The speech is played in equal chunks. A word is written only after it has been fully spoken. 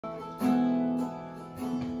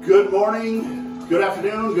Good morning, good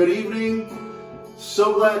afternoon, good evening.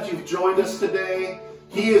 So glad you've joined us today.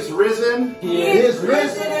 He is risen. He is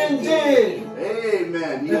risen indeed.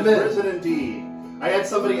 Amen. He is risen indeed. I had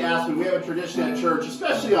somebody ask me, we have a tradition at church,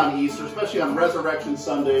 especially on Easter, especially on Resurrection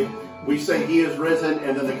Sunday, we say He is risen,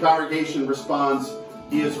 and then the congregation responds,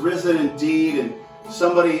 He is risen indeed. And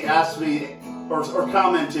somebody asked me, or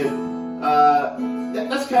commented,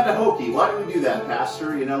 that's kind of hokey. Why do we do that,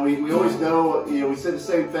 Pastor? You know, we always know, we say the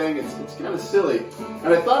same thing. It's kind of silly.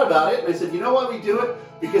 And I thought about it, and I said, you know why we do it?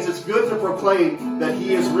 Because it's good to proclaim that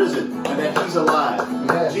He is risen and that He's alive.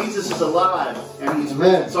 Yes. Jesus is alive and He's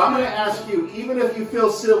risen. So I'm going to ask you, even if you feel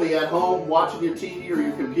silly at home watching your TV or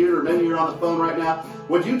your computer, or maybe you're on the phone right now,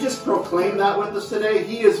 would you just proclaim that with us today?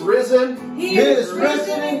 He is risen. He is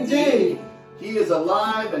risen indeed. He is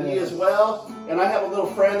alive and He is well. And I have a little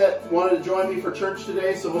friend that wanted to join me for church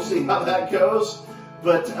today, so we'll see how that goes.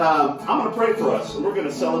 But I'm going to pray for us, and we're going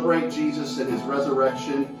to celebrate Jesus and His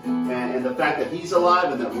resurrection and the fact that He's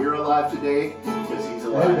alive and that we're alive today because He's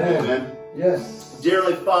alive. Amen. Yes.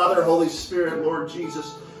 Dearly Father, Holy Spirit, Lord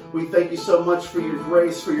Jesus, we thank You so much for Your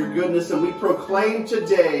grace, for Your goodness, and we proclaim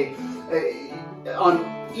today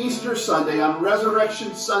on Easter Sunday, on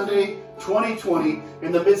Resurrection Sunday 2020,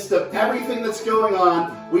 in the midst of everything that's going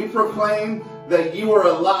on, we proclaim that You are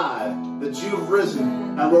alive, that You've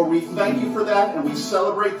risen. And Lord, we thank You for that, and we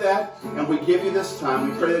celebrate that, and we give You this time.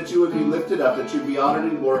 We pray that You would be lifted up, that You'd be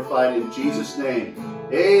honored and glorified in Jesus' name.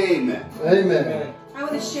 Amen. Amen. I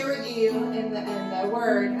want to share with you in the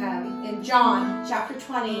Word, in John chapter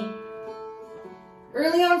 20.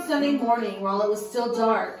 Early on Sunday morning, while it was still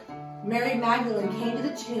dark, Mary Magdalene came to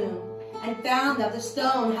the tomb and found that the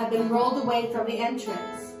stone had been rolled away from the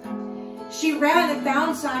entrance. She ran and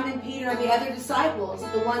found Simon Peter and the other disciples,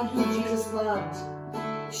 the one whom Jesus loved.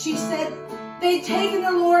 She said, "They'd taken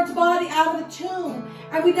the Lord's body out of the tomb,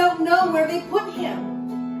 and we don't know where they put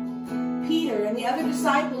Him." Peter and the other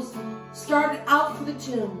disciples started out for the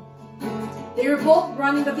tomb. They were both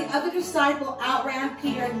running, but the other disciple outran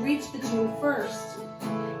Peter and reached the tomb first.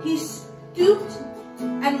 He stooped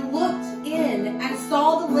and looked in and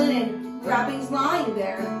saw the linen wrappings lying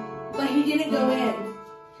there, but he didn't go in.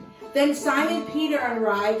 Then Simon Peter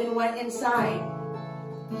arrived and went inside.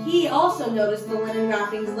 He also noticed the linen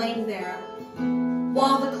wrappings laying there,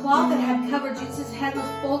 while the cloth that had covered Jesus' head was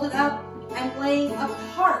folded up and laying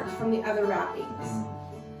apart from the other wrappings.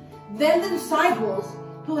 Then the disciples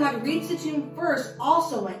who had reached the tomb first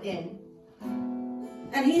also went in.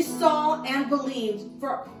 And he saw and believed,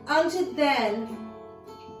 for until then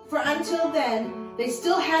they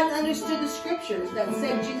still hadn't understood the scriptures that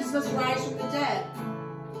said Jesus must rise from the dead.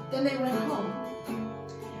 Then they went home.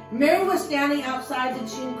 Mary was standing outside the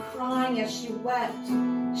tomb crying as she wept.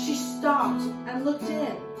 She stopped and looked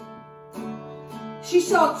in. She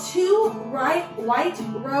saw two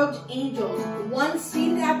white-robed angels, one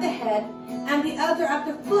seated at the head and the other at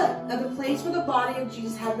the foot of the place where the body of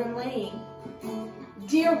Jesus had been laying.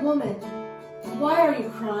 "Dear woman, why are you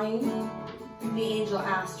crying?" the angel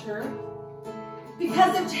asked her.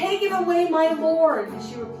 "Because they've taken away my Lord,"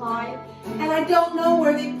 she replied, "and I don't know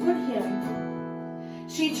where they put Him."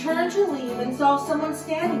 She turned to leave and saw someone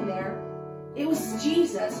standing there. It was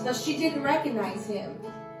Jesus, but she didn't recognize Him.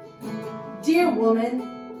 "Dear woman,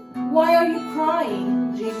 why are you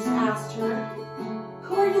crying?" Jesus asked her.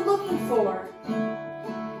 "Who are you looking for?"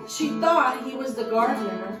 She thought He was the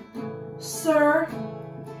gardener. "Sir,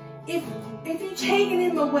 if you've taken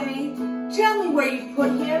Him away, tell me where you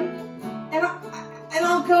put Him, and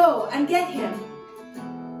I'll go and get Him."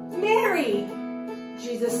 "Mary,"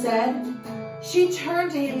 Jesus said. She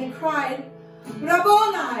turned to Him and cried,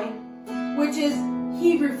 "Rabboni," which is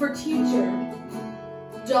Hebrew for teacher.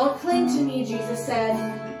 "Don't cling to me," Jesus said,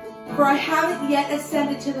 "for I haven't yet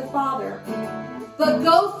ascended to the Father. But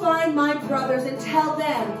go find my brothers and tell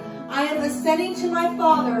them, I am ascending to my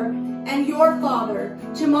Father and your Father,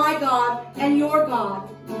 to my God and your God."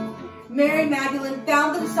 Mary Magdalene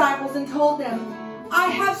found the disciples and told them, "I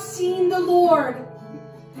have seen the Lord."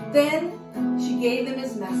 Then she gave them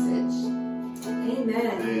His message.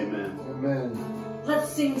 Amen. Amen. Amen. Let's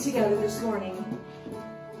sing together this morning.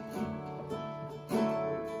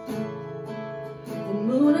 The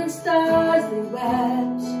moon and stars, they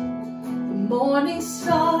wept. The morning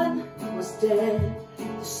sun was dead.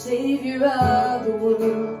 The Savior of the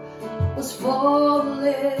world was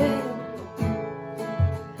fallen.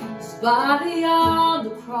 His body on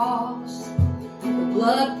the cross, the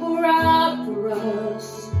blood poured out for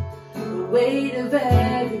us, the weight of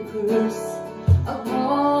every curse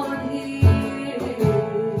upon Him.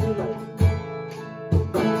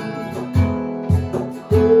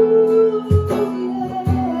 Ooh,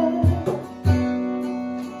 yeah.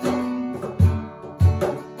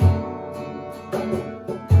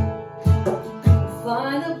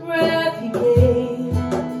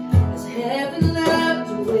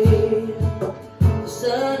 The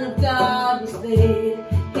Son of God was laid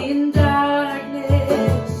in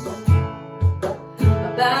darkness,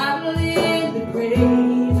 a battle in the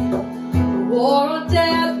grave, the war on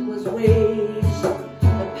death was waged,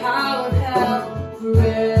 the power of hell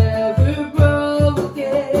forever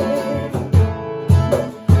broken.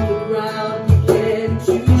 The ground began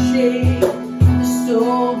to shake, the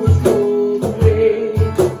storm was rolled away.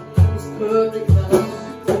 His perfect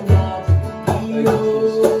love could not be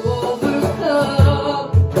overcome.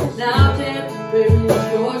 Now death bears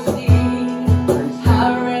your sting,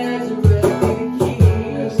 our resurrected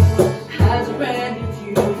King has rendered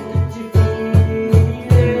you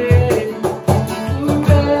defeated.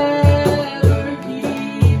 Forever He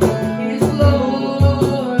is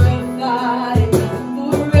glorified.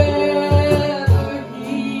 Forever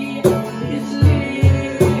He is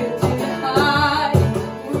lifted high.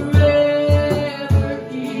 Forever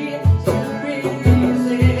He is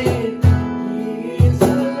risen. He is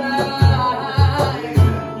alive.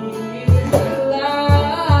 He is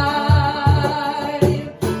alive.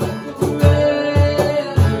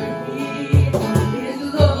 Forever He is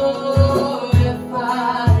glorified.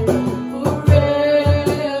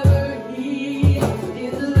 Forever He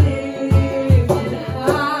is lifted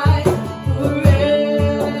high.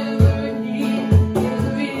 Forever He is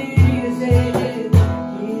risen.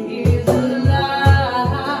 He is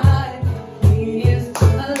alive. He is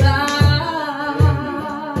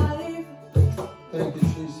alive. Thank you,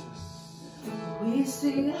 Jesus. We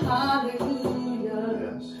sing hallelujah.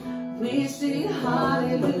 Yes. We sing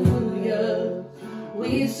hallelujah.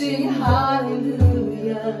 We sing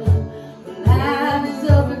hallelujah. The Lamb is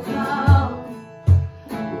overcome.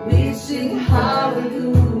 We sing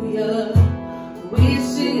hallelujah. We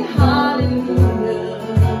sing hallelujah.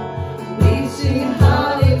 We sing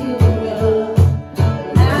hallelujah.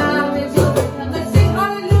 The Lamb is overcome. Let's sing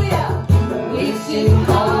hallelujah. We sing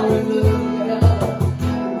hallelujah.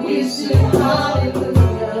 We sing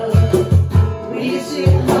hallelujah. We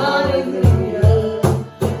sing hallelujah.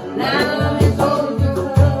 The Lamb is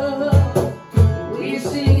overcome. We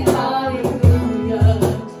sing hallelujah.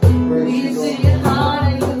 Praise We you, sing Lord.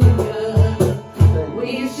 hallelujah. Thank We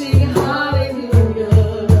you. sing hallelujah.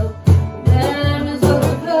 The Lamb is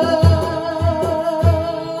overcome.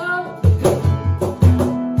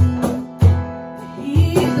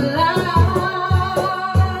 He's alive.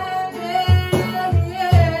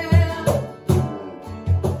 Yeah.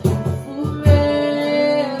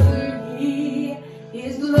 Forever He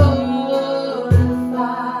is glorified.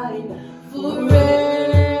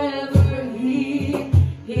 Forever He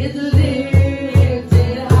is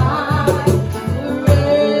lifted high.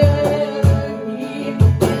 Forever He is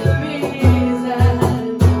risen.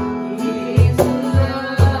 He is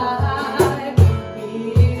alive. He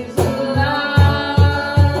is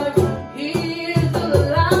alive. He is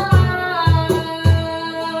alive.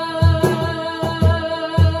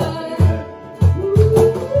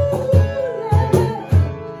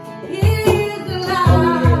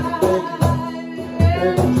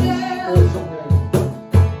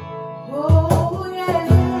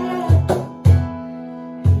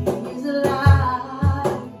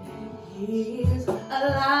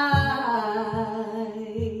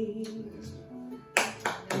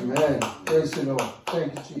 Amen. Praise the Lord.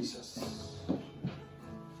 Thank you, Jesus.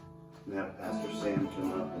 Now, Pastor Sam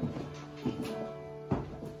come up and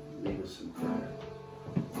lead us in prayer.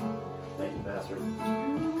 Thank you, Pastor.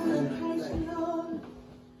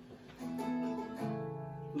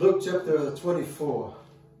 Luke chapter 24,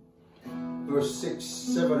 verse 6,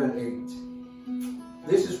 7, and 8.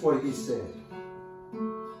 This is what he said.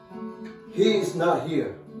 He is not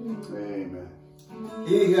here. Amen.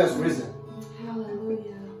 He has risen.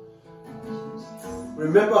 Hallelujah.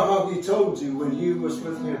 Remember how he told you when you was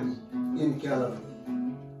with him in Galilee.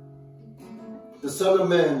 The Son of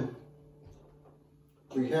Man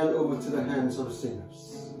we hand over to the hands of the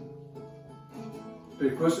sinners. Be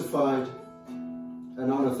crucified,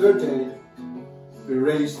 and on the third day be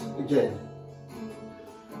raised again.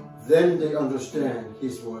 Then they understand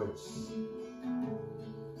his words.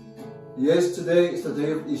 Yes, today is the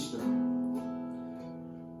day of Easter.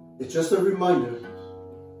 It's just a reminder.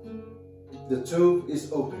 The tomb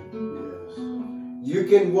is open. Yes. You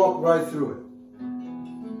can walk right through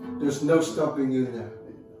it. There's no stopping you now.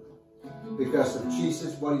 Because of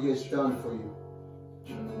Jesus, what he has done for you.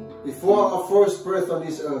 Before our first breath on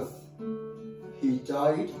this earth, he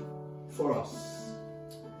died for us.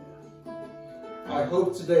 I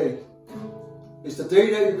hope today is the day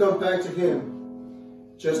that you come back to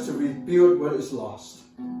him just to rebuild what is lost.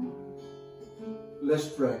 Let's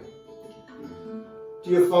pray.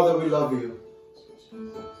 Dear Father, we love you.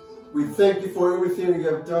 We thank you for everything you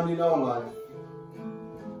have done in our life.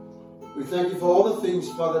 We thank you for all the things,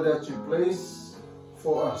 Father, that you place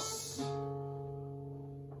for us.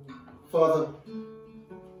 Father,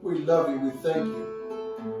 we love you. We thank you.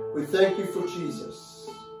 We thank you for Jesus.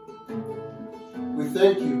 We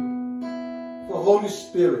thank you for Holy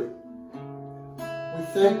Spirit. We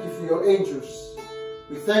thank you for your angels.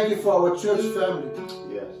 We thank you for our church family.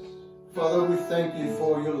 Yes. Father, we thank you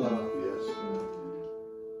for your love. Yes.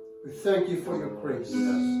 We thank you for your grace.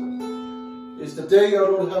 Yes. It's the day,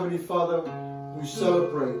 our Lord Heavenly Father, we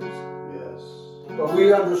celebrate. Yes. But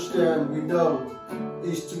we understand, we know,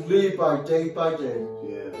 is to live by day.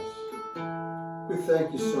 Yes. We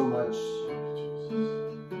thank you so much.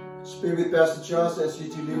 Speak with Pastor Charles as he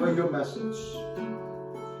delivers your message.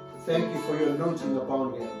 Thank you for your anointing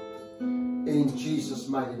upon him. In Jesus'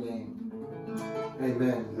 mighty name.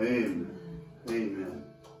 Amen. Amen. Amen.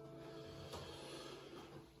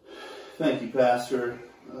 Thank you, Pastor.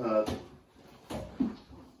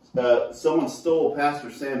 Someone stole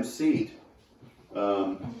Pastor Sam's seat,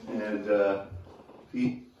 and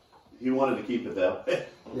he wanted to keep it that way.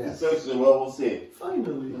 Yes. So, well, we'll see.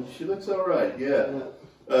 Finally. She looks all right.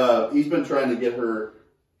 Yeah. He's been trying to get her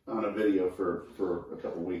on a video for a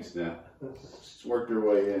couple weeks now. She's worked her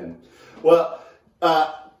way in. Well,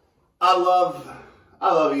 I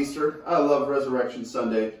love Easter. I love Resurrection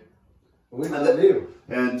Sunday. We love you.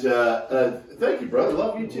 And thank you, brother.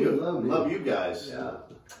 Love you too. Love you guys. Yeah.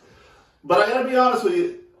 But I gotta be honest with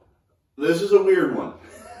you. This is a weird one.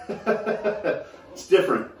 It's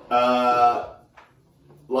different. A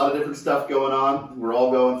lot of different stuff going on. We're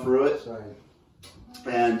all going through it. That's right.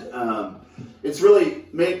 And it's really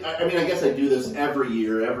made, I mean, I guess I do this every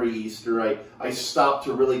year, every Easter. I stop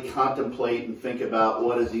to really contemplate and think about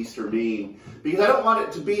what does Easter mean. Because I don't want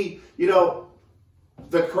it to be, you know,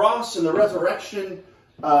 the cross and the resurrection,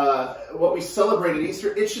 what we celebrate at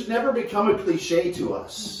Easter, it should never become a cliche to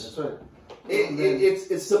us. That's right.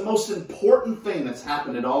 It's the most important thing that's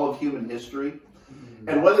happened in all of human history.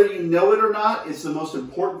 And whether you know it or not, it's the most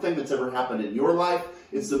important thing that's ever happened in your life.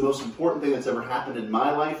 It's the most important thing that's ever happened in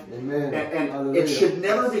my life. Amen. And it should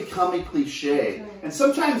never become a cliche. And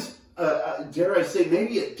sometimes, dare I say,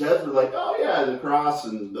 maybe it does. We're like, oh yeah, the cross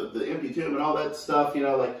and the empty tomb and all that stuff, you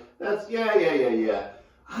know, like, that's, yeah.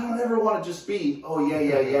 I don't ever want to just be, oh yeah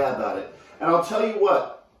about it. And I'll tell you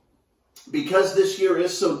what, because this year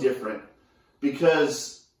is so different,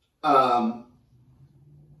 because, I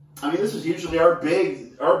mean, this is usually I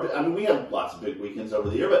mean, we have lots of big weekends over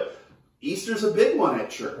the year, but Easter's a big one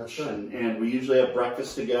at church. That's right. And we usually have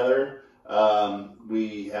breakfast together.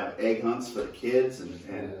 We have egg hunts for the kids. And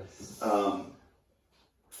Yes.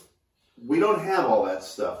 We don't have all that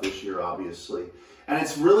stuff this year, obviously. And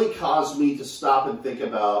it's really caused me to stop and think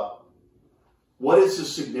about what is the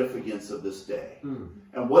significance of this day?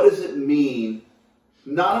 And what does it mean,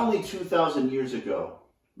 not only 2,000 years ago,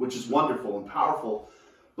 which is wonderful and powerful,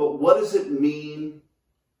 but what does it mean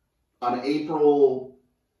on April,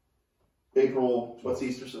 what's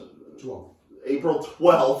Easter? 12. April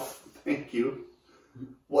 12th, thank you.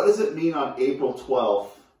 What does it mean on April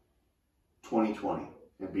 12th, 2020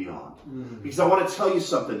 and beyond? Because I want to tell you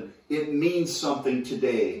something. It means something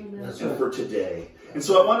today and for today. And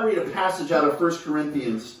so I want to read a passage out of 1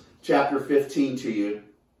 Corinthians chapter 15 to you.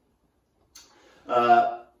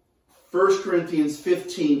 1 Corinthians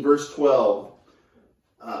 15, verse 12.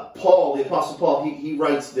 Paul, the Apostle Paul, he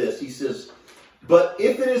writes this. He says, "But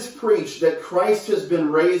if it is preached that Christ has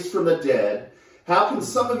been raised from the dead, how can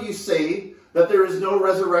some of you say that there is no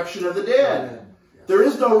resurrection of the dead? Amen. There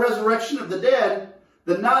is no resurrection of the dead,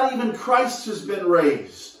 then not even Christ has been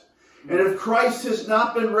raised. And if Christ has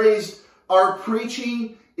not been raised, our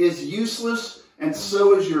preaching is useless, and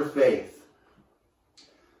so is your faith.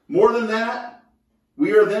 More than that,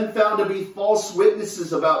 we are then found to be false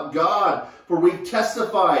witnesses about God, for we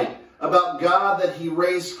testified about God that he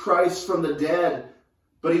raised Christ from the dead,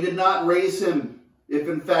 but he did not raise him, if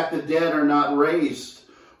in fact the dead are not raised.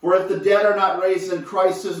 For if the dead are not raised, then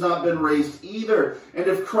Christ has not been raised either. And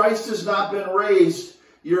if Christ has not been raised,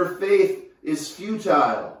 your faith is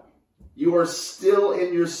futile. You are still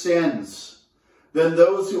in your sins. Then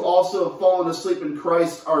those who also have fallen asleep in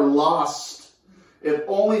Christ are lost. If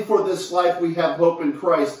only for this life we have hope in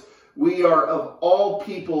Christ, we are of all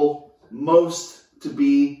people most to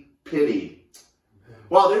be pitied."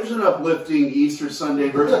 Wow, there's an uplifting Easter Sunday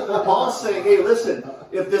verse. Paul's saying, hey, listen,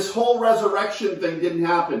 if this whole resurrection thing didn't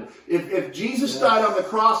happen, if Jesus died on the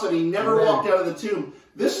cross and he never walked out of the tomb,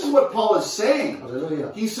 this is what Paul is saying.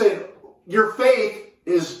 Hallelujah. He's saying, your faith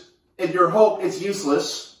is, and your hope is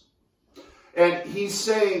useless. And he's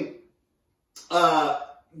saying,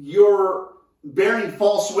 you're bearing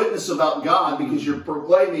false witness about God because you're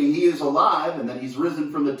proclaiming he is alive and that he's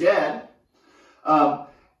risen from the dead.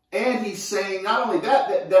 And he's saying not only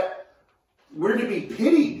that we're to be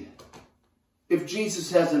pitied if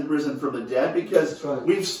Jesus hasn't risen from the dead, because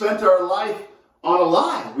we've spent our life on a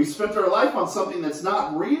lie. We spent our life on something that's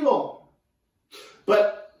not real.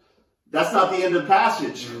 But that's not the end of the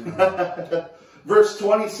passage. Verse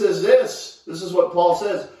 20 says this. This is what Paul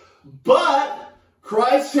says. But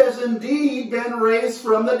Christ has indeed been raised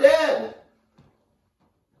from the dead.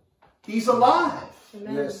 He's alive.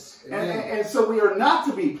 Amen. Yes. And so we are not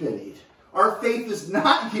to be pitied. Our faith is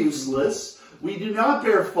not useless. We do not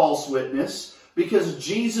bear false witness because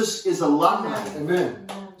Jesus is alive. Amen.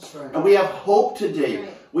 That's right. And we have hope today.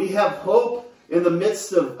 Right. We have hope in the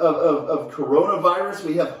midst of coronavirus.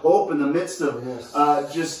 We have hope in the midst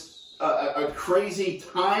of just a crazy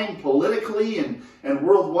time politically and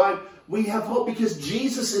worldwide. We have hope because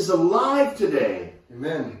Jesus is alive today.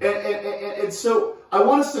 Amen. And so I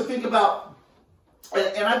want us to think about,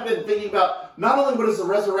 and I've been thinking about, not only what does the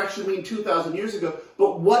resurrection mean 2,000 years ago,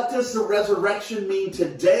 but what does the resurrection mean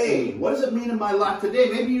today? What does it mean in my life today?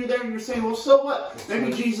 Maybe you're there and you're saying, well, so what?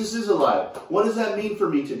 Maybe Jesus is alive. What does that mean for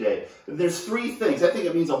me today? There's three things. I think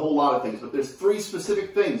it means a whole lot of things, but there's three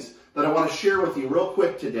specific things that I want to share with you real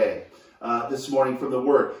quick today, this morning from the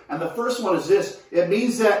Word. And the first one is this. It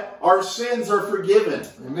means that our sins are forgiven.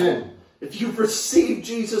 Amen. If you've received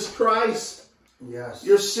Jesus Christ, yes,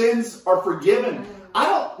 your sins are forgiven. I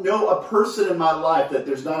don't know a person in my life that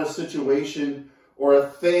there's not a situation or a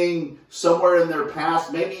thing somewhere in their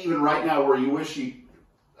past, maybe even right now, where you wish you,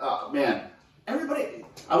 man, everybody,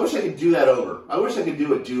 I wish I could do that over. I wish I could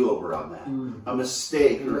do a do-over on that. A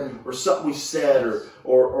mistake or something we said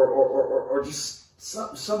or just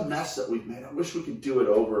some mess that we've made. I wish we could do it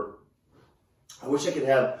over. I wish I could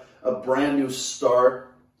have a brand new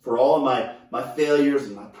start for all of my failures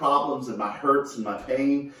and my problems and my hurts and my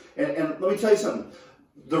pain. And let me tell you something.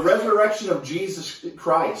 The resurrection of Jesus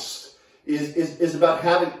Christ is about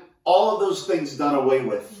having all of those things done away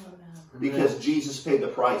with. Because Jesus paid the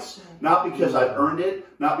price. Not because I've earned it,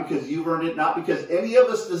 not because you've earned it, not because any of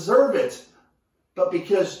us deserve it, but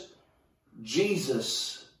because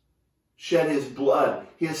Jesus shed his blood,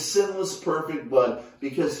 his sinless, perfect blood,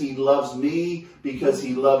 because he loves me, because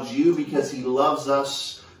he loves you, because he loves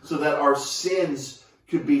us, so that our sins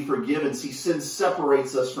could be forgiven. See, sin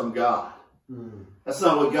separates us from God. That's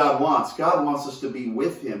not what God wants. God wants us to be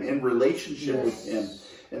with him, in relationship with him.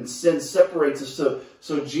 And sin separates us.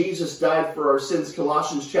 So Jesus died for our sins.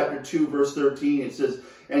 Colossians chapter 2, verse 13, it says,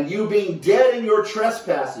 and you being dead in your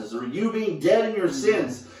trespasses, or you being dead in your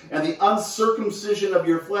sins, and the uncircumcision of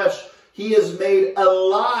your flesh, he is made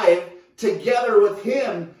alive together with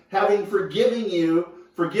him, having forgiven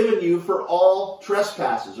you for all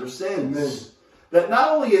trespasses or sins. Amen. That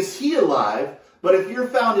not only is he alive, but if you're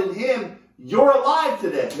found in him, you're alive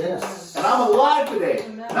today. Yes. And I'm alive today.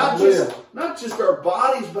 Amen. Not just our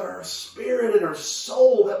bodies, but our spirit and our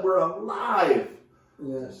soul, that we're alive.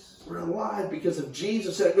 Yes. We're alive because of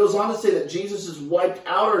Jesus. And it goes on to say that Jesus has wiped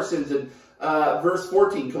out our sins. In verse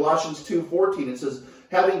 14, Colossians 2:14, it says,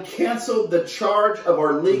 having canceled the charge of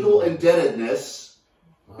our legal indebtedness,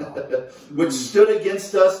 which stood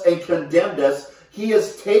against us and condemned us, he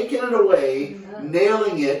has taken it away,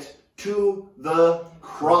 nailing it to the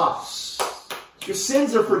cross. Your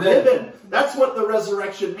sins are forgiven. That's what the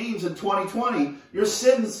resurrection means in 2020. Your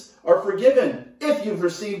sins are forgiven if you've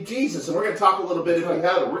received Jesus. And we're going to talk a little bit if you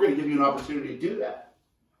haven't. We're going to give you an opportunity to do that.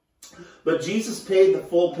 But Jesus paid the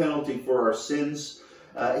full penalty for our sins.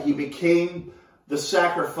 He became the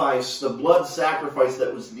sacrifice, the blood sacrifice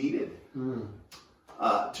that was needed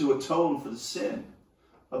to atone for the sin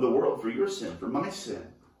of the world, for your sin, for my sin.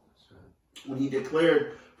 When he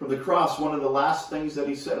declared from the cross, one of the last things that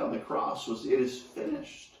he said on the cross was, it is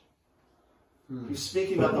finished. He's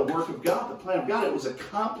speaking about the work of God, the plan of God. It was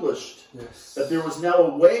accomplished. Yes. That there was now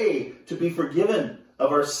a way to be forgiven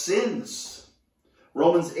of our sins.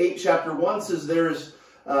 Romans 8 chapter 1 says, there is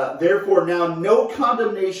therefore now no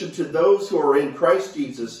condemnation to those who are in Christ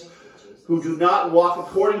Jesus, who do not walk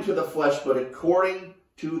according to the flesh, but according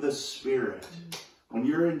to the Spirit. When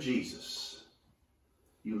you're in Jesus,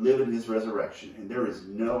 you live in his resurrection, and there is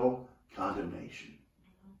no condemnation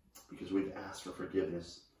because we've asked for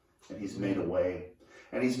forgiveness, and he's made a way.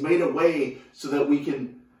 And he's made a way so that we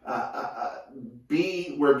can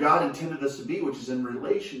be where God intended us to be, which is in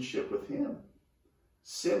relationship with him.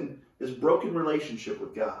 Sin is broken relationship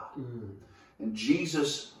with God. And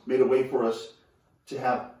Jesus made a way for us to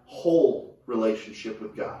have whole relationship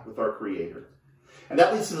with God, with our Creator. And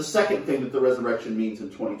that leads to the second thing that the resurrection means in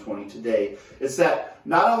 2020 today. It's that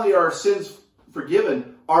not only are our sins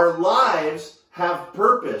forgiven, our lives have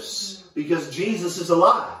purpose because Jesus is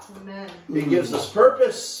alive. Amen. He gives us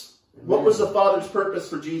purpose. What was the Father's purpose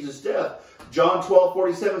for Jesus' death? John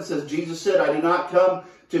 12:47 says, Jesus said, I did not come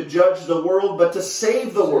to judge the world, but to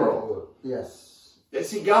save the world. Yes.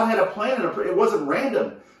 See, God had a plan, and it wasn't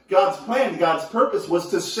random. God's plan, God's purpose was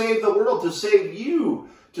to save the world, to save you,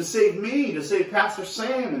 to save me, to save Pastor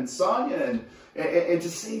Sam and Sonia, and to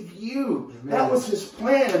save you. Amen. That was his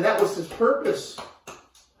plan, and that was his purpose.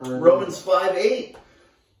 Amen. Romans 5:8.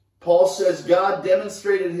 Paul says, God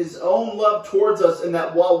demonstrated his own love towards us in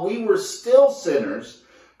that while we were still sinners,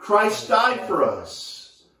 Christ died for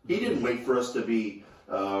us. He didn't wait for us to be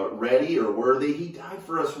ready or worthy. He died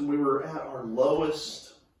for us when we were at our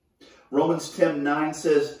lowest. Romans 10:9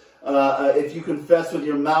 says, if you confess with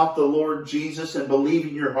your mouth the Lord Jesus and believe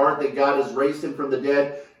in your heart that God has raised him from the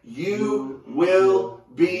dead, you will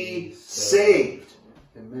be saved.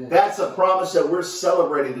 Amen. That's a promise that we're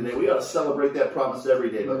celebrating today. We ought to celebrate that promise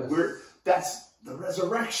every day. But that's the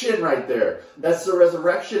resurrection right there. That's the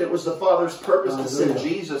resurrection. It was the Father's purpose to send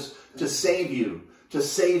Jesus to save you, to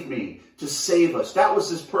save me, to save us. That was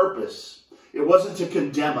his purpose. It wasn't to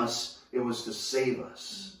condemn us. It was to save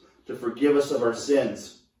us, to forgive us of our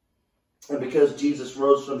sins. And because Jesus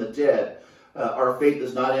rose from the dead, our faith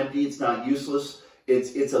is not empty. It's not useless.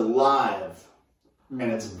 It's alive. And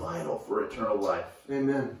it's vital for eternal life.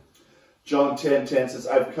 Amen. John 10:10 says,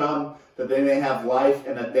 I've come that they may have life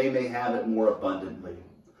and that they may have it more abundantly.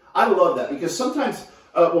 I love that because sometimes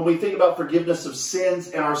when we think about forgiveness of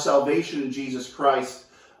sins and our salvation in Jesus Christ,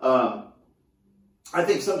 I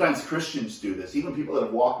think sometimes Christians do this, even people that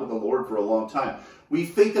have walked with the Lord for a long time. We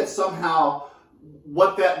think that somehow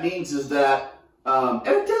what that means is that, and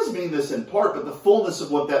it does mean this in part, but the fullness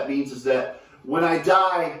of what that means is that when I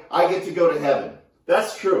die, I get to go to heaven.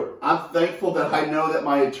 That's true. I'm thankful that I know that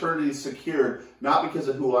my eternity is secured, not because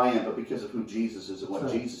of who I am, but because of who Jesus is and what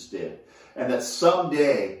Jesus did. And that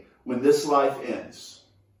someday, when this life ends,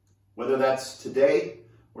 whether that's today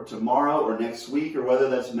or tomorrow or next week or whether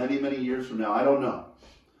that's many, many years from now, I don't know.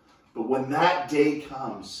 But when that day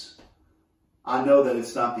comes, I know that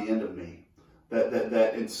it's not the end of me.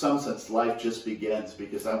 That in some sense life just begins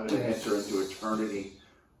because I'm going to enter into eternity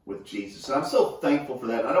with Jesus. And I'm so thankful for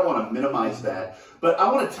that. I don't want to minimize that. But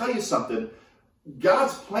I want to tell you something.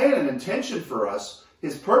 God's plan and intention for us,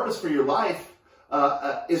 his purpose for your life,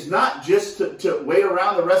 is not just to wait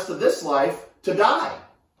around the rest of this life to die.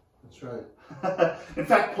 That's right. In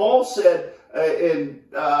fact, Paul said in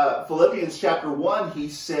Philippians chapter 1, he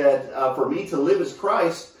said, for me to live is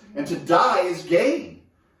Christ and to die is gain.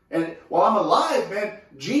 And while I'm alive, man,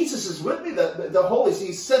 Jesus is with me. The Holy,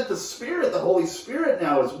 he sent the Spirit. The Holy Spirit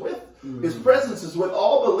now is with. His presence is with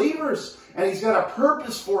all believers. And he's got a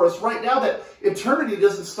purpose for us right now that eternity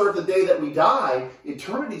doesn't start the day that we die.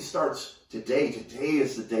 Eternity starts today. Today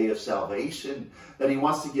is the day of salvation. That he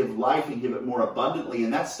wants to give life and give it more abundantly.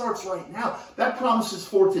 And that starts right now. That promise is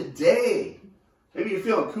for today. Maybe you're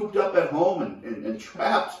feeling cooped up at home and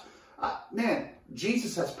trapped. Man,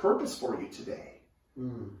 Jesus has purpose for you today.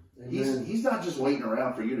 He's not just waiting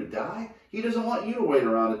around for you to die. He doesn't want you to wait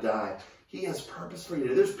around to die. He has purpose for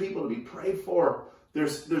you. There's people to be prayed for.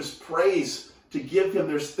 There's praise to give him.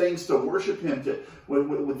 There's things to worship him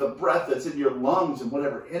with the breath that's in your lungs and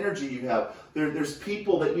whatever energy you have. There's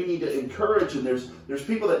people that you need to encourage, and there's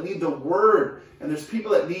people that need the word, and there's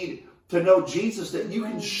people that need to know Jesus, that you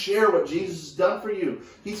can share what Jesus has done for you.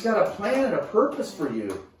 He's got a plan and a purpose for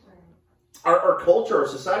you. Our culture, our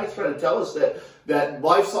society is trying to tell us that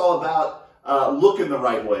life's all about looking the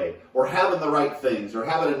right way, or having the right things, or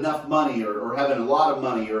having enough money, or having a lot of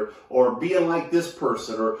money, or being like this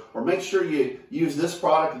person, or make sure you use this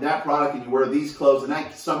product and that product and you wear these clothes, and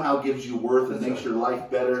that somehow gives you worth and makes your life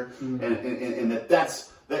better. And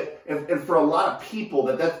that's for a lot of people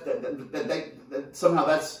that somehow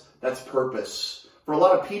that's purpose. For a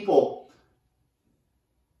lot of people,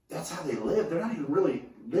 that's how they live. They're not even really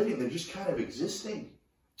living, they're just kind of existing.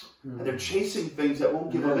 And they're chasing things that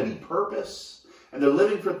won't give them any purpose. And they're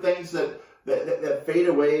living for things that fade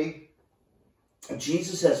away. And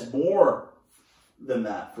Jesus has more than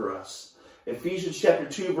that for us. Ephesians chapter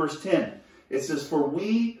 2, verse 10. It says, for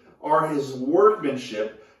we are his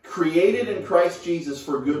workmanship, created in Christ Jesus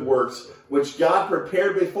for good works, which God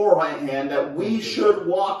prepared beforehand that we should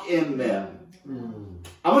walk in them.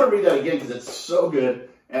 I'm going to read that again because it's so good.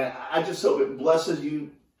 And I just hope it blesses you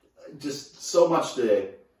just so much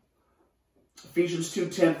today. Ephesians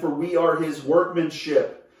 2:10, for we are his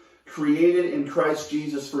workmanship, created in Christ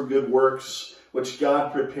Jesus for good works, which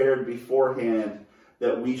God prepared beforehand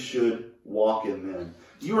that we should walk in them.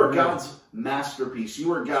 You are God's masterpiece.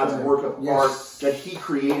 You are God's work of art that He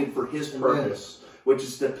created for His purpose, which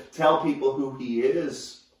is to tell people who He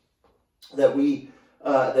is, that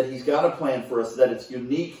He's got a plan for us, that it's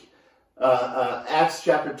unique. Acts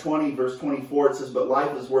chapter 20, verse 24, it says, "But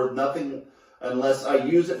life is worth nothing unless I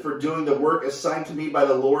use it for doing the work assigned to me by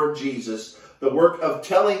the Lord Jesus, the work of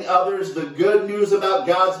telling others the good news about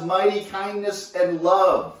God's mighty kindness and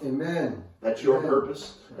love." Amen. That's your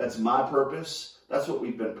purpose. That's my purpose. That's what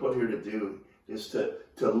we've been put here to do, is to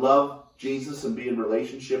love Jesus and be in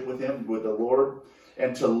relationship with Him, with the Lord,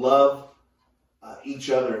 and to love each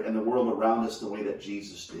other and the world around us the way that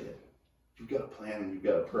Jesus did. You've got a plan and you've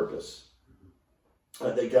got a purpose.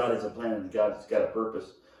 That God has a plan and God's got a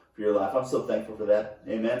purpose for your life. I'm so thankful for that.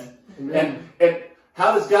 Amen. Amen. And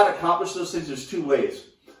how does God accomplish those things? There's two ways.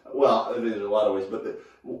 Well, there's a lot of ways, but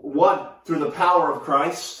one, through the power of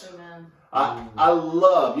Christ. Amen. I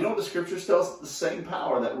love, you know what the scriptures tell us? The same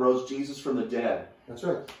power that rose Jesus from the dead. That's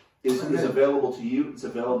right. Is available to you. It's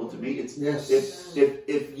available to me. Yes.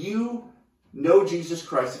 If you know Jesus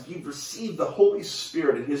Christ, if you've received the Holy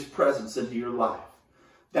Spirit and His presence into your life,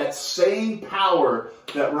 that same power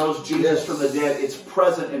that rose Jesus from the dead, it's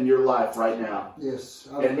present in your life right now. Yes.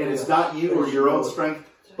 And it's not you or your own strength,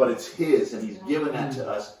 but it's His, and He's given that to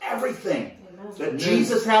us. Everything that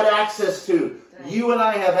Jesus had access to, you and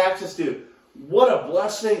I have access to. What a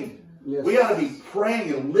blessing. Yes. We ought to be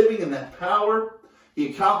praying and living in that power.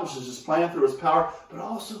 He accomplishes His plan through His power, but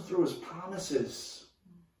also through His promises.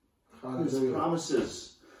 His promises.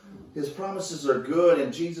 His promises are good,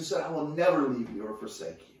 and Jesus said, "I will never leave you or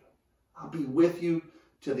forsake you. I'll be with you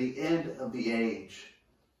to the end of the age."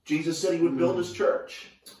 Jesus said He would build His church.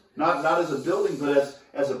 Not as a building, but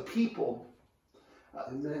as a people.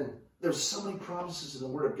 Amen. There's so many promises in the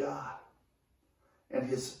Word of God. And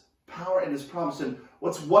His power and His promise. And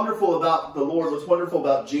what's wonderful about the Lord, what's wonderful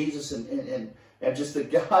about Jesus and just the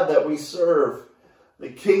God that we serve, the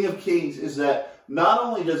King of Kings, is that not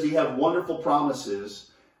only does He have wonderful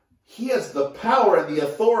promises, He has the power and the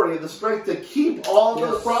authority and the strength to keep all of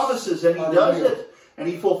those promises. And He does it. And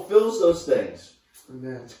He fulfills those things.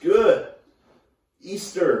 Amen. It's good.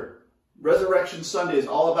 Easter, Resurrection Sunday is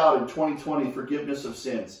all about, in 2020, forgiveness of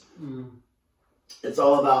sins. It's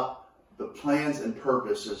all about the plans and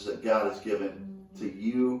purposes that God has given to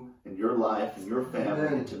you and your life and your family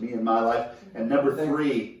and to me and my life. And number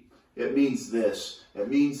three, it means this. It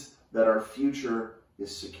means that our future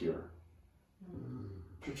is secure.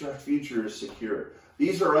 Our future is secure.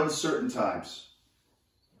 These are uncertain times.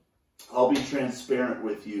 I'll be transparent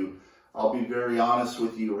with you. I'll be very honest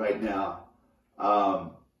with you right now.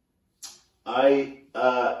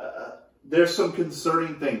 There's some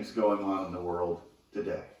concerning things going on in the world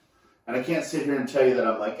today. And I can't sit here and tell you that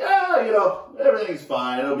I'm like, everything's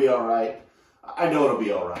fine. It'll be all right. I know it'll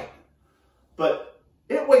be all right. But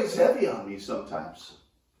it weighs heavy on me sometimes.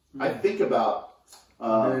 I think about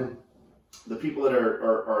the people that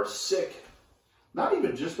are sick, not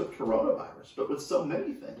even just with coronavirus, but with so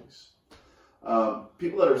many things.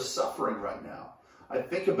 People that are suffering right now. I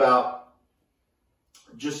think about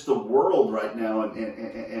just the world right now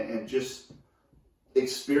and just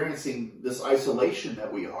experiencing this isolation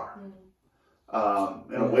that we are.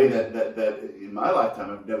 In a way that in my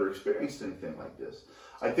lifetime I've never experienced anything like this.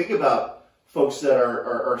 I think about folks that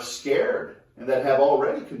are scared and that have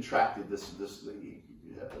already contracted this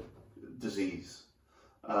disease.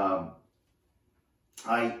 I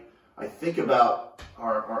think about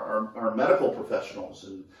our medical professionals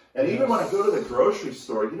and even when I go to the grocery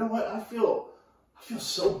store, you know what? I feel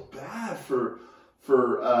so bad for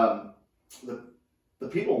the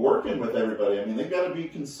people working with everybody. I mean, they've got to be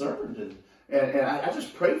concerned, and I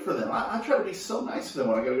just pray for them. I try to be so nice to them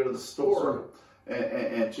when I got to go to the store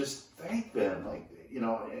and just thank them, like,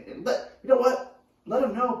 and let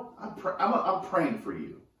them know I'm praying for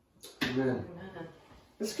you. Amen.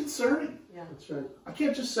 It's concerning. Yeah, that's right. I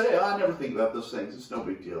can't just say, I never think about those things. It's no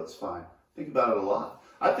big deal. It's fine. I think about it a lot.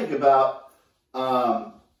 I think about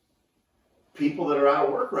people that are out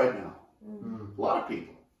of work right now. A lot of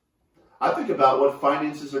people. I think about what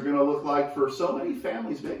finances are going to look like for so many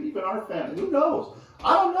families, maybe even our family. Who knows?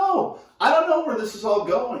 I don't know. I don't know where this is all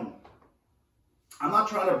going. I'm not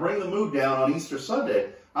trying to bring the mood down on Easter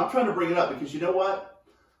Sunday. I'm trying to bring it up because you know what?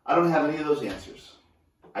 I don't have any of those answers.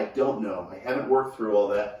 I don't know. I haven't worked through all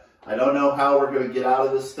that. I don't know how we're going to get out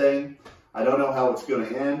of this thing. I don't know how it's going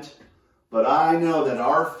to end. But I know that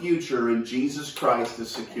our future in Jesus Christ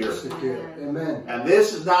is secure. Amen. And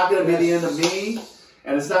this is not going to be the end of me.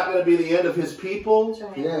 And it's not going to be the end of His people.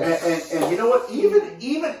 Yes. And you know what? Even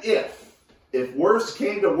if if worse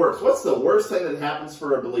came to worse, what's the worst thing that happens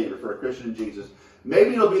for a believer, for a Christian in Jesus?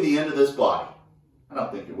 Maybe it'll be the end of this body. I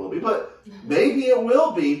don't think it will be, but maybe it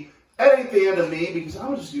will be. It ain't the end of me, because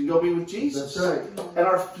I'm just going to go be with Jesus. That's right. And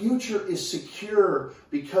our future is secure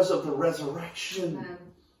because of the resurrection.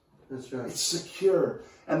 That's right. It's secure.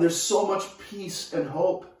 And there's so much peace and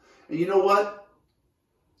hope. And you know what?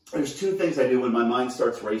 There's two things I do when my mind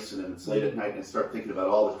starts racing and it's late at night and I start thinking about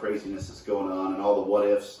all the craziness that's going on and all the what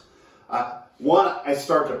ifs. One, I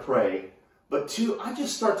start to pray. But two, I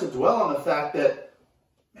just start to dwell on the fact that,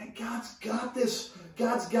 man, God's got this.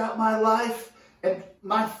 God's got my life. And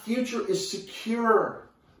my future is secure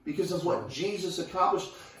because of what Jesus accomplished.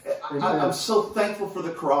 I'm so thankful for the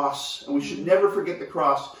cross. And we should never forget the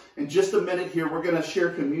cross. In just a minute here, we're going to share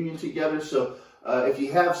communion together. So if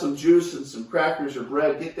you have some juice and some crackers or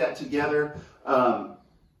bread, get that together.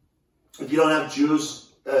 If you don't have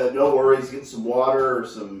juice, no worries. Get some water or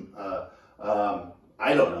some,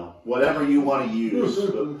 I don't know, whatever you want to use.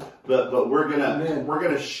 But we're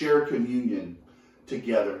gonna share communion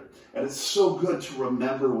together. And it's so good to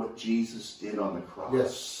remember what Jesus did on the cross.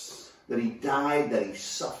 Yes. That he died, that he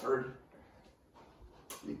suffered.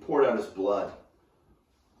 He poured out his blood.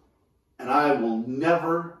 And I will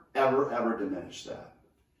never, ever, ever diminish that.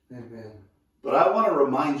 Amen. But I want to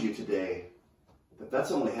remind you today that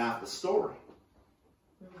that's only half the story.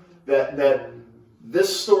 That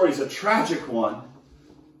this story is a tragic one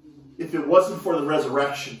if it wasn't for the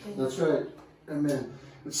resurrection. That's right. Amen.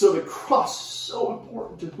 And so the cross is so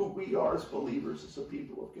important to who we are as believers, as a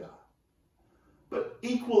people of God. But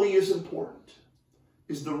equally as important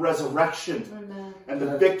is the resurrection. Amen. And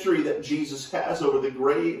the victory that Jesus has over the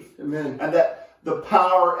grave. Amen. And that the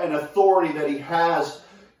power and authority that he has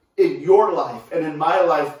in your life and in my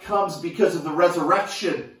life comes because of the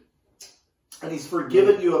resurrection. And he's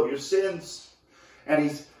forgiven you of your sins. And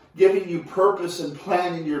he's giving you purpose and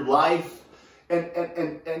plan in your life. And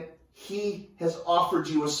he has offered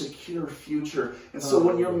you a secure future. And so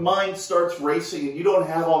when your mind starts racing and you don't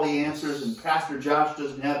have all the answers and Pastor Josh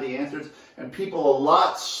doesn't have the answers and people a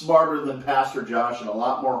lot smarter than Pastor Josh and a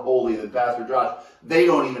lot more holy than Pastor Josh, they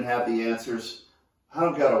don't even have the answers, I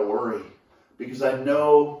don't got to worry because I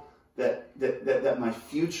know that my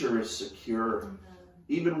future is secure.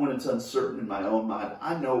 Even when it's uncertain in my own mind,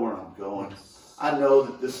 I know where I'm going. I know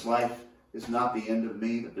that this life is not the end of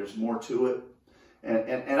me, that there's more to it.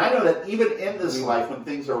 And I know that even in this life, when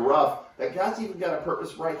things are rough, that God's even got a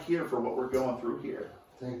purpose right here for what we're going through here.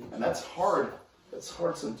 Thank you. And that's hard. That's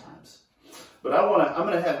hard sometimes. But I'm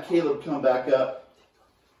going to have Caleb come back up.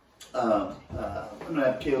 I'm going to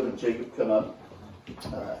have Caleb and Jacob come up.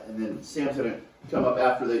 And then Sam's going to come up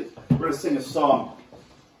after they. We're going to sing a song.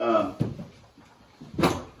 And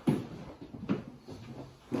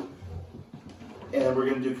we're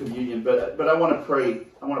going to do communion. But I want to pray.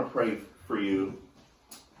 I want to pray for you.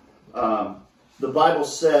 The Bible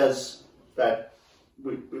says that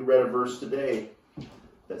we read a verse today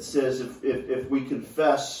that says if we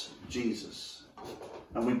confess Jesus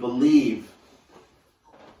and we believe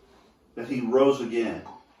that he rose again,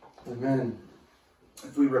 Amen.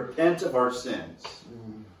 If we repent of our sins,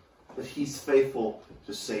 that he's faithful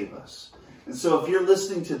to save us. And so if you're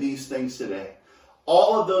listening to these things today,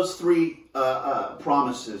 all of those three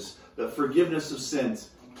promises, the forgiveness of sins,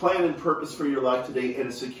 plan and purpose for your life today, and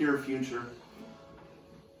a secure future,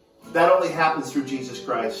 that only happens through Jesus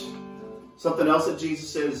Christ. Something else that Jesus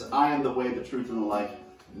said is, I am the way, the truth, and the life.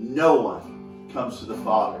 No one comes to the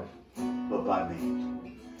Father but by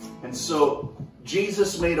me. And so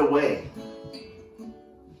Jesus made a way. In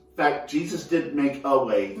fact, Jesus didn't make a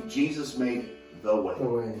way. Jesus made the way. The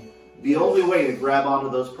way. The only way to grab onto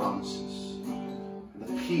those promises. And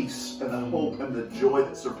the peace and the hope and the joy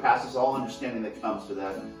that surpasses all understanding that comes to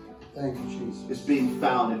that. Thank you, Jesus. Is being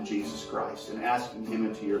found in Jesus Christ and asking him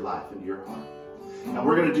into your life, into your heart. And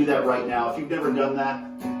we're going to do that right now. If you've never done that,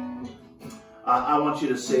 I want you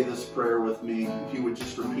to say this prayer with me. If you would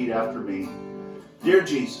just repeat after me. Dear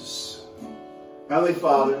Jesus, Heavenly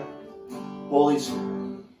Father, Holy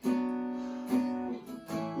Spirit,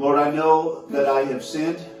 Lord, I know that I have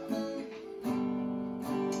sinned.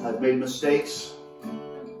 I've made mistakes.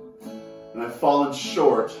 And I've fallen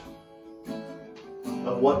short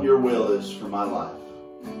of what your will is for my life.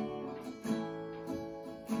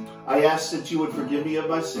 I ask that you would forgive me of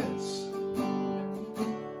my sins.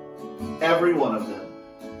 Every one of them.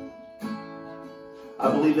 I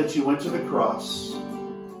believe that you went to the cross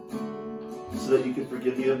so that you could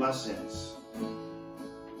forgive me of my sins.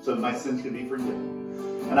 So that my sins could be forgiven.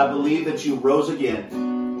 And I believe that you rose again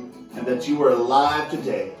and that you are alive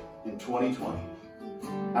today in 2020.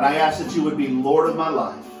 And I ask that you would be Lord of my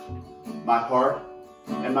life my heart,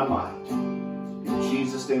 and my mind. In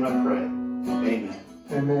Jesus' name I pray. Amen.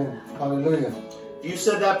 Amen. Hallelujah. If you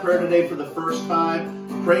said that prayer today for the first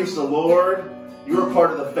time, praise the Lord. You are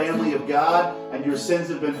part of the family of God, and your sins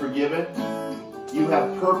have been forgiven. You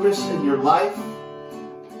have purpose in your life,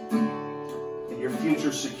 and your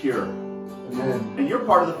future secure. Amen. And you're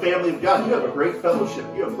part of the family of God. You have a great fellowship.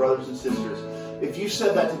 You have brothers and sisters. If you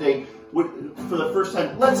said that today for the first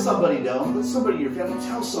time, let somebody know. Let somebody in your family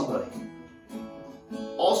tell somebody.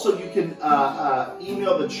 Also, you can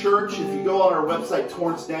email the church. If you go on our website,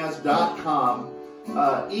 torrancenaz.com,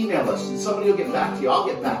 email us, and somebody will get back to you. I'll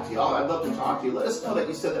get back to you. I'd love to talk to you. Let us know that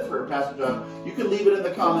you said that prayer, Pastor John. You can leave it in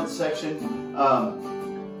the comments section.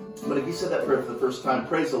 But if you said that prayer for the first time,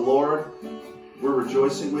 praise the Lord. We're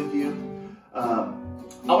rejoicing with you. I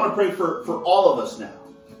want to pray for all of us now.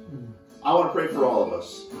 I want to pray for all of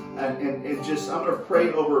us. And just, I'm going to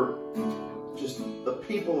pray over just the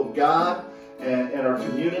people of God and our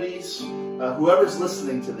communities. Whoever's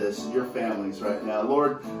listening to this, your families right now.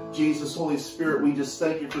 Lord Jesus, Holy Spirit, we just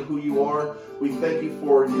thank you for who you are. We thank you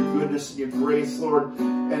for your goodness and your grace, Lord.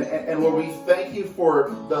 And Lord, we thank you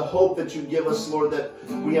for the hope that you give us, Lord, that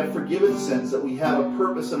we have forgiven sins, that we have a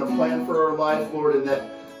purpose and a plan for our life, Lord, and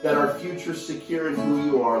that our future's secure in who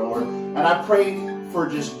you are, Lord. And I pray for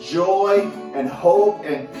just joy and hope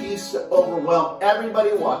and peace to overwhelm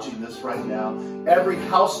everybody watching this right now. Every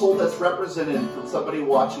household that's represented from somebody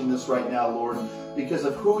watching this right now, Lord, because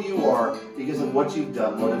of who you are, because of what you've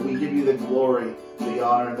done, Lord. And we give you the glory, the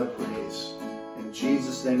honor, and the praise. In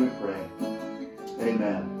Jesus' name we pray.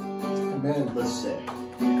 Amen. Amen. Let's sing.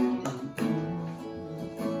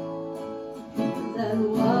 That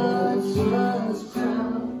was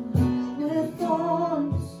crowned with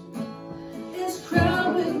thorns, is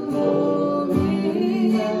crowned with glory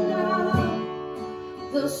now.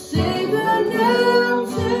 The Savior knelt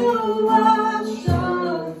to wash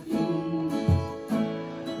our feet.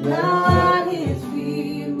 Now at his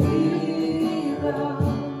feet we bow.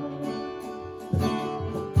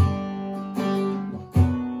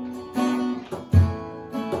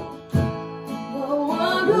 The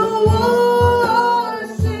one who wore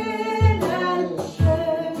sin and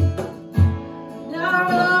shame, now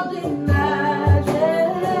robed in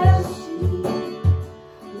majesty,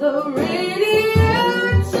 the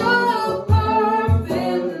radiance of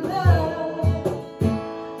perfect love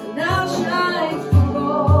now shines for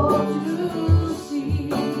all to see.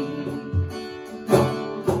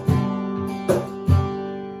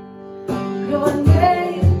 Your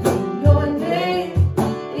name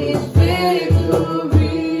is victory.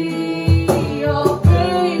 Your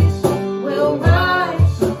praise will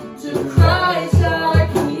rise to Christ our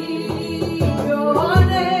King. Your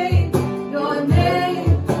name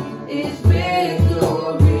is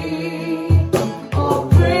victory. All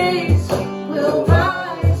praise will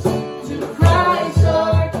rise to Christ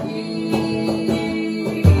our King.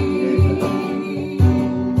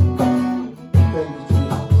 Thank you,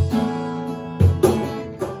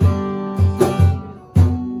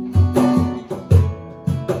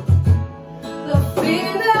 The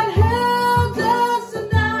fear that held us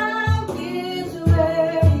now gives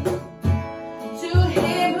way to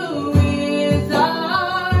him who is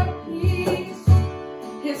our peace.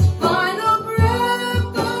 His final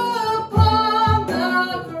breath upon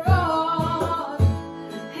the cross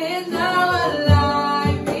is now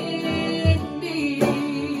alive in me.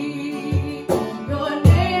 Your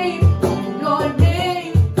name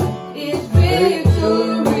is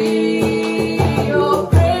victory. Your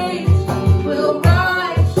praise will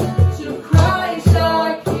rise to Christ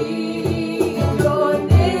our King. Your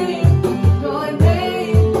name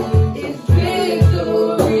is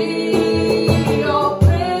victory. Your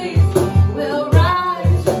praise will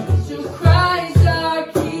rise to Christ our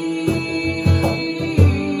King.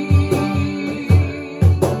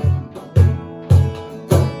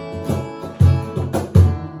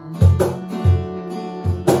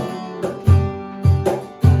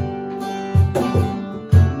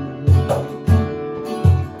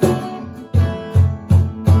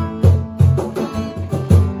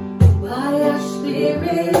 By your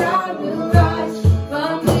Spirit I will rise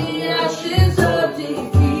from the ashes of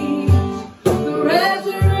defeat. The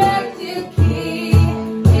resurrected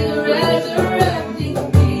King is resurrecting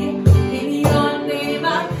me. In your name I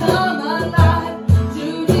come alive to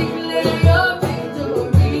declare your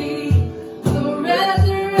victory. The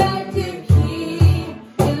resurrected King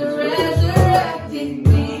is resurrecting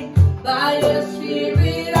me. By your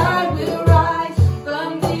Spirit I will rise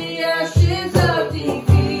from the ashes of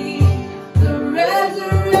defeat. The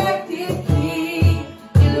resurrected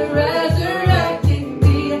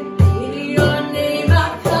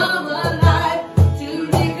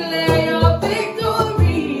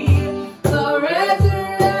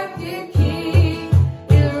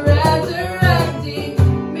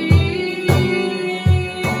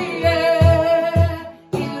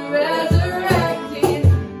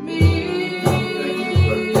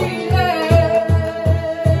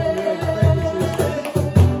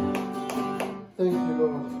you,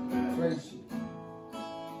 Lord. Praise you.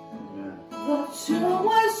 The tomb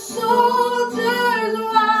was soldiers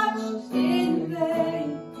watched in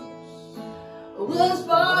vain, was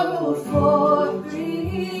borrowed for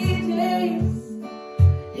 3 days.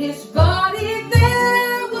 His body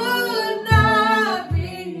there would not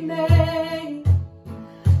remain,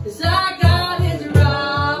 'cause our God has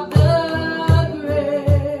robbed the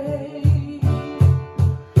grave.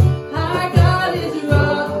 Our God has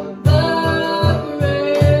robbed the grave.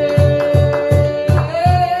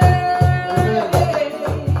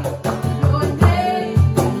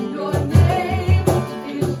 Your name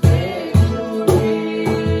is victory.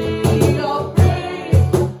 Your praise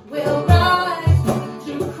will rise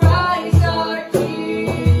to Christ our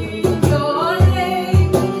King. Your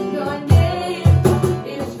name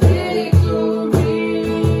is victory.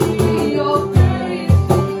 Your praise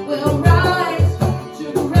will rise to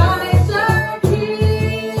Christ our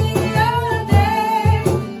King.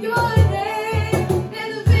 Your name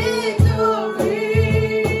is victory.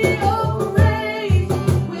 Your praise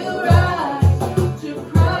will rise to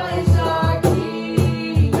Christ our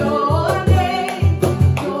King. Your name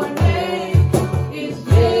is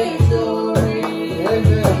victory.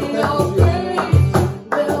 Your praise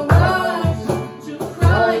will rise to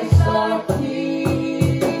Christ our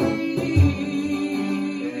King.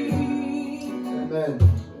 Amen.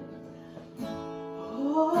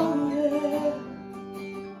 Oh, yeah.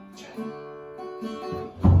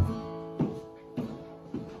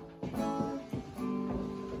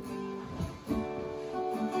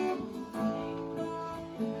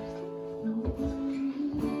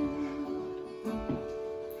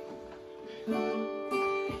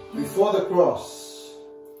 Before the cross,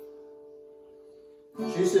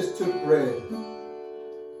 Jesus took bread.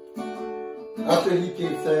 After he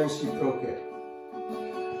gave thanks, he broke it.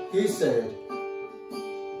 He said,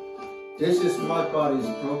 "This is my body is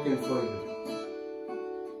broken for you.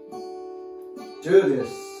 Do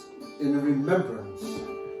this in remembrance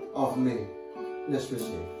of me." Let's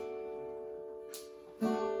receive.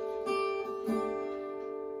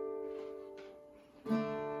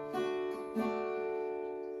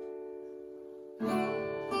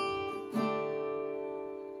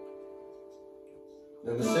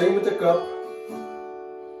 And the same with the cup.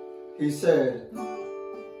 He said,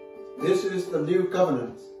 "This is the new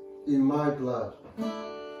covenant in my blood.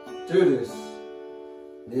 Do this,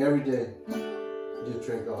 and every day you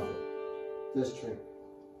drink of it." Let's drink.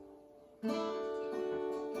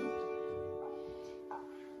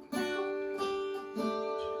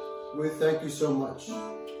 We thank you so much.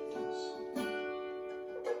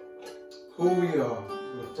 Who we are,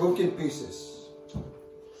 we're broken pieces,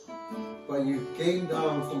 but you came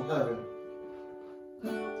down from heaven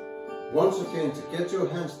once again to get your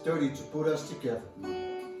hands dirty to put us together.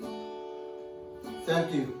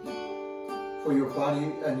 Thank you for your body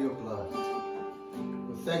and your blood.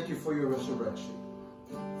 We thank you for your resurrection.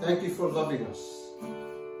 Thank you for loving us.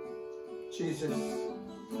 Jesus,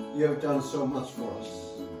 you have done so much for us.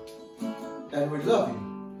 And we love you.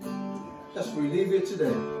 As we leave here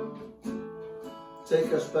today,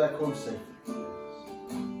 take us back home safely.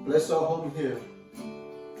 Bless our home here.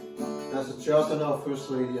 As a church and our First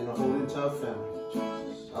Lady and the whole entire family.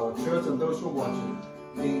 Our church and those who are watching.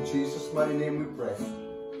 In Jesus' mighty name we pray.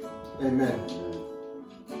 Amen.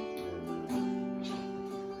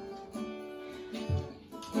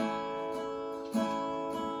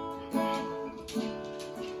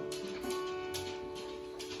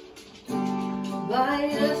 By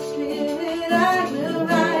your Spirit I will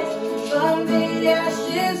rise from the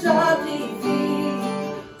ashes of defeat.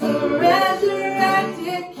 The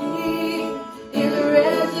resurrected King is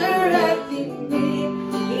resurrecting me.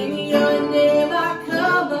 In your name I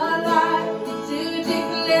come alive to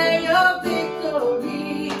declare your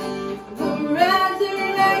victory. The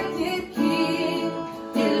resurrected King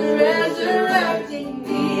is resurrecting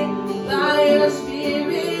me. By your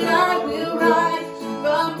Spirit I will rise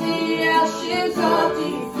from the ashes of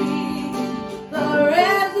defeat. The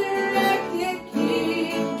resurrected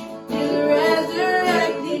King is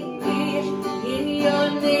resurrecting me. In your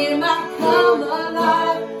name I come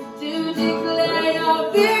alive to declare your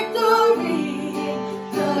victory.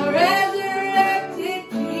 The resurrected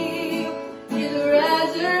King is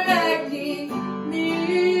resurrecting me.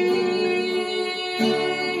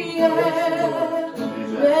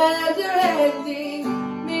 Resurrecting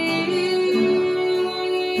me.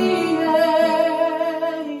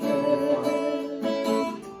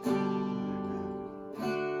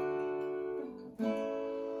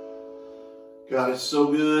 God is so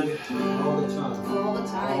good. All the time. All the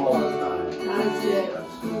time. All the time. God is good.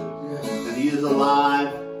 Yes. And He is alive.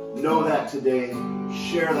 Know that today.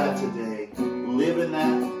 Share that today. Live in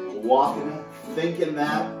that. Walk in it. Think in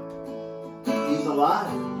that. He's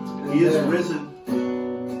alive. He is risen.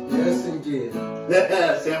 Yes, indeed.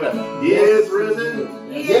 Sam, He is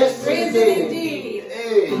risen. He Yes, is risen indeed.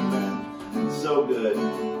 indeed. Amen. So good.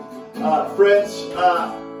 Friends,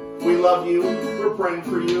 we love you. We're praying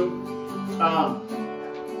for you.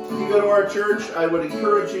 If you go to our church, I would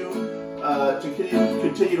encourage you to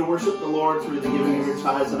continue to worship the Lord through the giving of your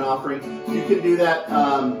tithes and offering. You can do that.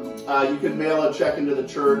 You can mail a check into the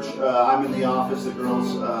church. I'm in the office. The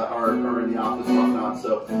girls are in the office and whatnot.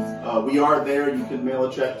 So we are there. You can mail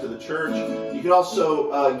a check to the church. You can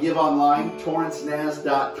also give online.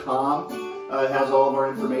 TorranceNaz.com. It has all of our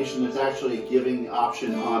information. There's actually a giving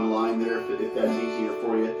option online there if that's easier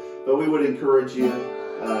for you. But we would encourage you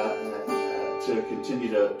to continue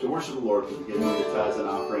to worship the Lord through the giving of your tithes and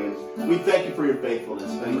offering. And we thank you for your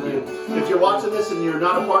faithfulness. Thank you. If you're watching this and you're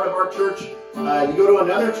not a part of our church, you go to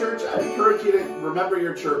another church, I encourage you to remember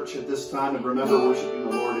your church at this time and remember worshiping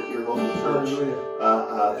the Lord at your local church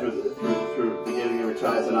through the giving of your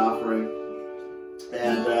tithes and offering.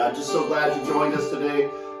 And just so glad you joined us today.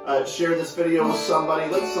 Share this video with somebody.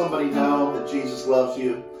 Let somebody know that Jesus loves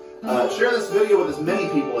you. Share this video with as many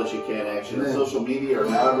people as you can, actually, on social media or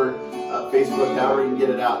however, Facebook, however you can get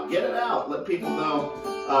it out. Get it out. Let people know.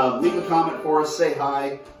 Leave a comment for us. Say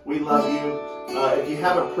hi. We love you. If you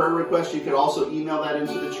have a prayer request, you could also email that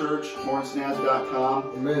into the church,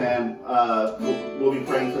 TorranceNaz.com. And we'll be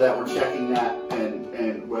praying for that. We're checking that,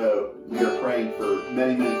 and we are praying for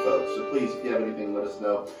many, many folks. So please, if you have anything, let us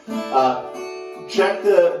know. Check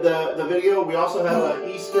the video. We also have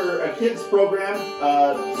a kids program.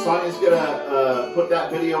 Sonia's gonna put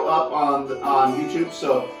that video up on YouTube.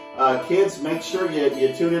 So kids, make sure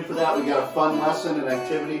you tune in for that. We got a fun lesson and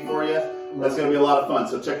activity for you. That's gonna be a lot of fun.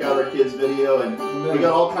 So check out our kids video, and we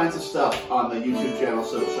got all kinds of stuff on the YouTube channel.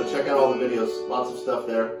 So check out all the videos. Lots of stuff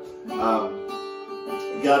there.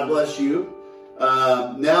 God bless you.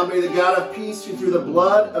 Now may the God of peace, who through the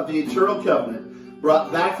blood of the eternal covenant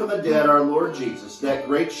brought back from the dead our Lord Jesus, that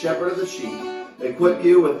great shepherd of the sheep, equip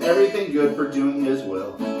you with everything good for doing his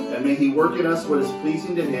will. And may he work in us what is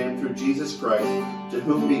pleasing to him through Jesus Christ, to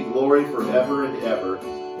whom be glory forever and ever.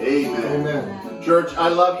 Amen. Amen. Church, I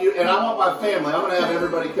love you, and I want my family. I'm going to have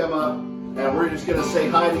everybody come up, and we're just going to say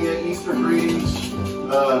hi to you, Easter greetings.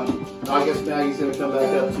 I guess Maggie's going to come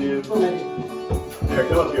back up too. There,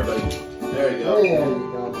 come up here, buddy. There you go. There you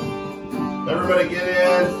go. Everybody get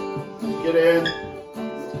in. Get in.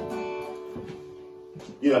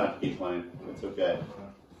 You don't have to keep playing. It's okay.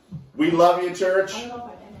 We love you, church.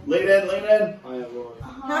 Lean in, lean in.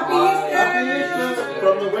 Happy Easter!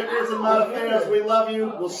 From the Wickers and Modifiers, we love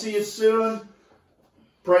you. We'll see you soon.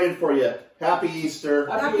 Praying for you. Happy Easter.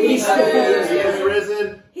 Happy Easter! He is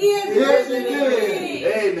risen. He is risen indeed.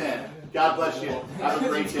 Amen. God bless you. Have a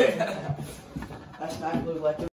great day. That's not blue like